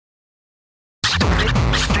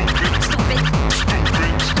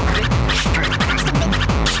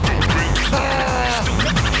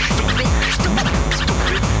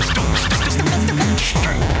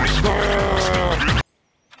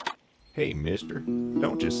mister.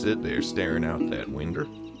 Don't just sit there staring out that window.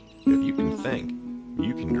 If you can think,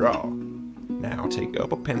 you can draw. Now take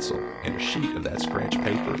up a pencil and a sheet of that scratch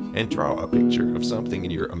paper and draw a picture of something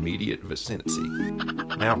in your immediate vicinity.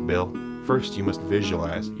 Now, Bill, first you must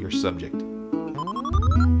visualize your subject.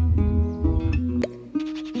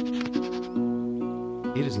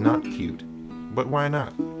 It is not cute, but why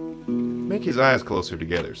not? Make his eyes closer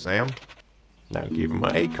together, Sam. Now give him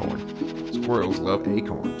an acorn. Squirrels love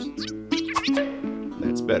acorns.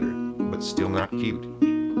 That's better, but still not cute.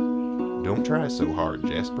 Don't try so hard,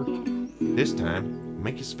 Jasper. This time,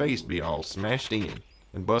 make his face be all smashed in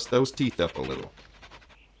and bust those teeth up a little.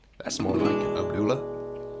 That's more like it, Abdullah.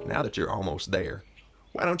 Now that you're almost there,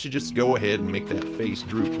 why don't you just go ahead and make that face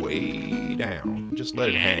droop way down? Just let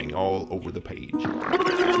it hang all over the page.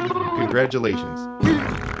 Congratulations.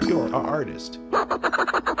 You're an artist.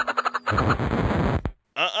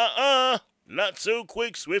 Not so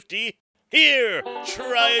quick, Swifty. Here,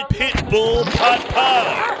 try it, Pitbull Pot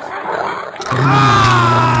Pies.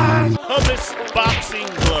 Hummus boxing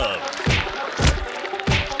gloves.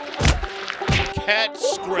 Cat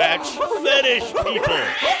scratch fetish people.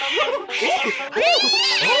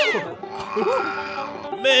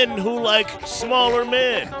 Men who like smaller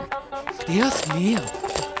men. Dios mío.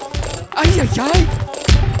 Ay, ay, ay.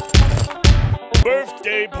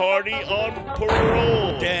 Birthday party on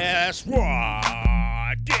parole. That's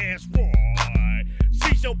right. That's right.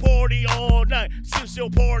 CISO party all night. CISO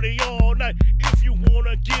party all night. If you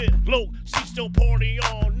wanna get low, CISO party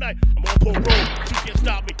all night. I'm on parole, but you can't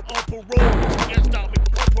stop me. On parole, but you can't stop me.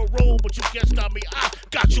 On parole, but you can't stop me. I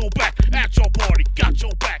got your back at your party. Got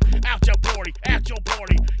your back at your party. At your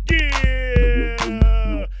party.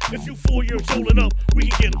 Yeah. If you 4 years old and up, we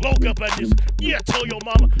can get low up at this. Yeah, tell your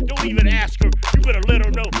mama. Don't even ask her. You better let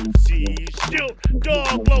her know. See, still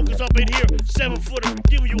dog locals up in here. 7-footer,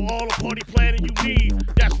 giving you all the party planning you need.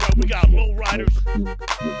 That's right, we got low riders,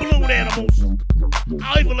 balloon animals.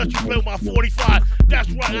 I'll even let you play with my 45.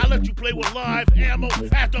 That's right, I'll let you play with live ammo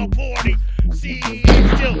at the party. See,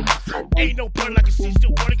 still, ain't no party like a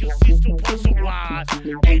C-still party, cause C-still party so live.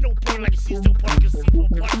 Ain't no party like a C-still party, cause C-still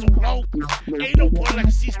party so low. Ain't no party like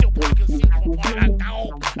a C-still party, cause C-still party like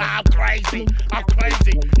dog. I'm crazy, I'm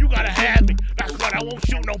crazy. You gotta have me. That's right, I won't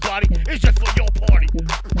shoot nobody. It's just for your party.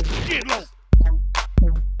 Get low.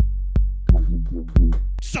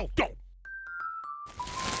 So don't.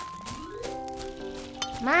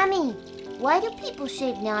 Mommy, why do people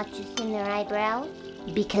shave notches in their eyebrows?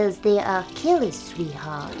 Because they are killers,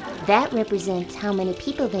 sweetheart. That represents how many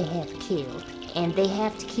people they have killed. And they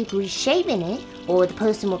have to keep reshaving it, or the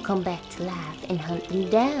person will come back to life and hunt them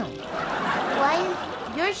down. Why is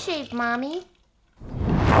yours shaved, Mommy?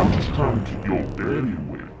 I'm just trying to get your daddy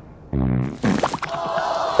wet.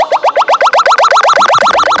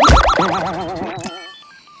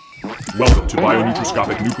 Welcome to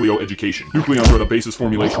Bionutroscopic Nucleoeducation. Nucleons are the basis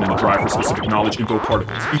formulation and the drive for specific knowledge info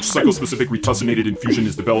particles. Each cycle-specific retuscinated infusion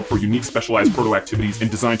is developed for unique specialized protoactivities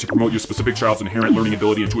and designed to promote your specific child's inherent learning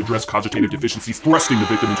ability and to address cogitative deficiencies, thrusting the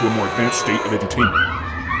victim into a more advanced state of edutainment.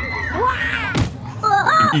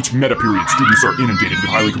 In each meta-period, students are inundated with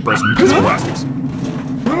highly compressed nucleoplastics.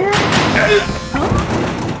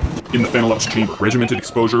 In the Phenolux chamber, regimented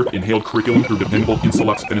exposure, inhaled curriculum through dependable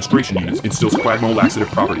Insulux fenestration units instills quagmolaxative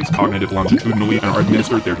properties cognitive longitudinally and are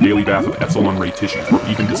administered their daily bath of epsilon ray tissues for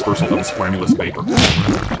even dispersal of the squamulous vapor.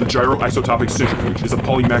 The gyroisotopic centrifuge is a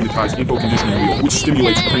polymagnetized info-conditioning wheel which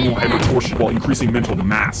stimulates cranial hypertorsion while increasing mental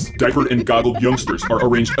mass. Diapered and goggled youngsters are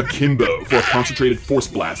arranged akimbo for concentrated force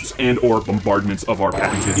blasts and/or bombardments of our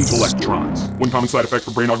patented intellectrons. One common side effect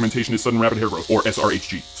for brain augmentation is sudden rapid hair growth, or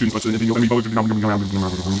SRHG. Students must